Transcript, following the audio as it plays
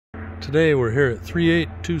Today we're here at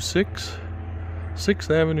 3826 6th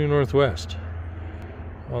Avenue Northwest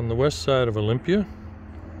on the west side of Olympia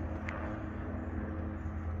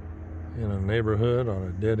in a neighborhood on a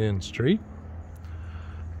dead-end street.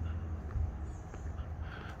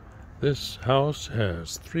 This house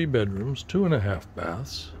has 3 bedrooms, 2.5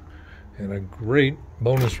 baths, and a great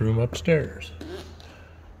bonus room upstairs.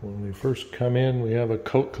 When we first come in, we have a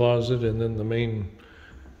coat closet and then the main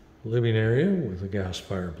living area with a gas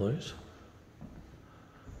fireplace.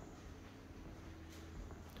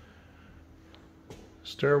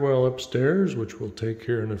 Stairwell upstairs, which we'll take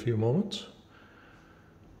here in a few moments.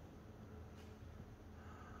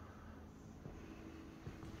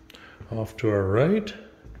 Off to our right,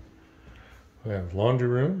 we have laundry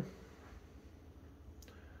room,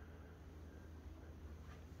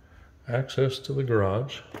 access to the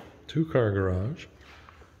garage, 2-car garage,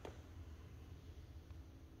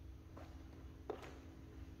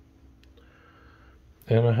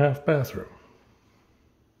 and a half bathroom.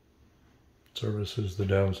 Services the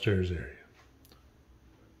downstairs area.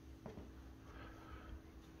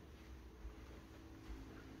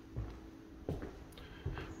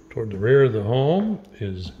 Toward the rear of the home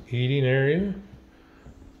is eating area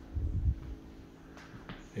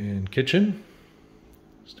and kitchen.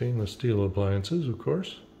 Stainless steel appliances, of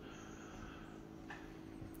course.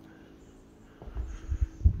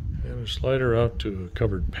 And a slider out to a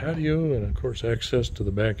covered patio and, of course, access to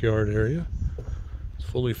the backyard area. It's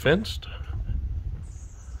fully fenced.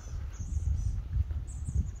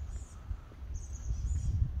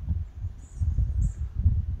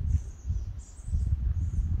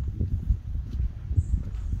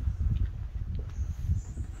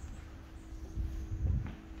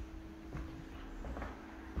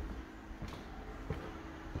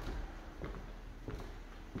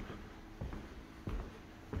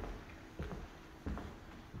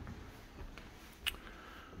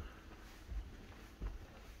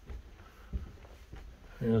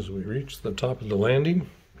 As we reach the top of the landing,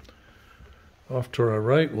 off to our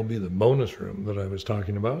right will be the bonus room that I was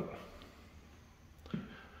talking about.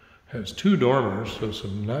 Has 2 dormers, so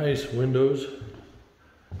some nice windows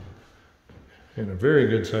and a very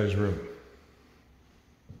good sized room.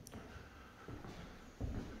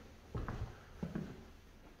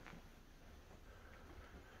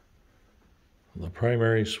 The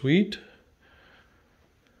primary suite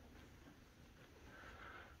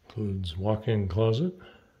includes walk-in closet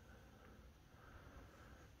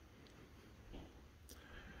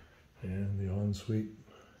and the ensuite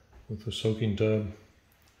with the soaking tub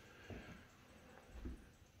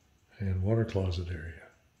and water closet area.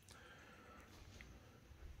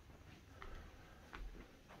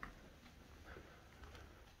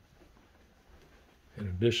 In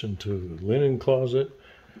addition to the linen closet,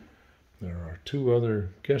 there are 2 other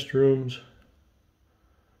guest rooms .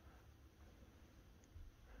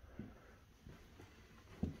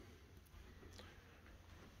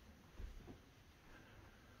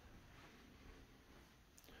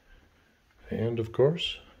 And of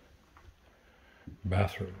course,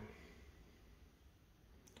 bathroom.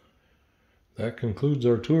 That concludes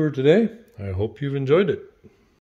our tour today. I hope you've enjoyed it.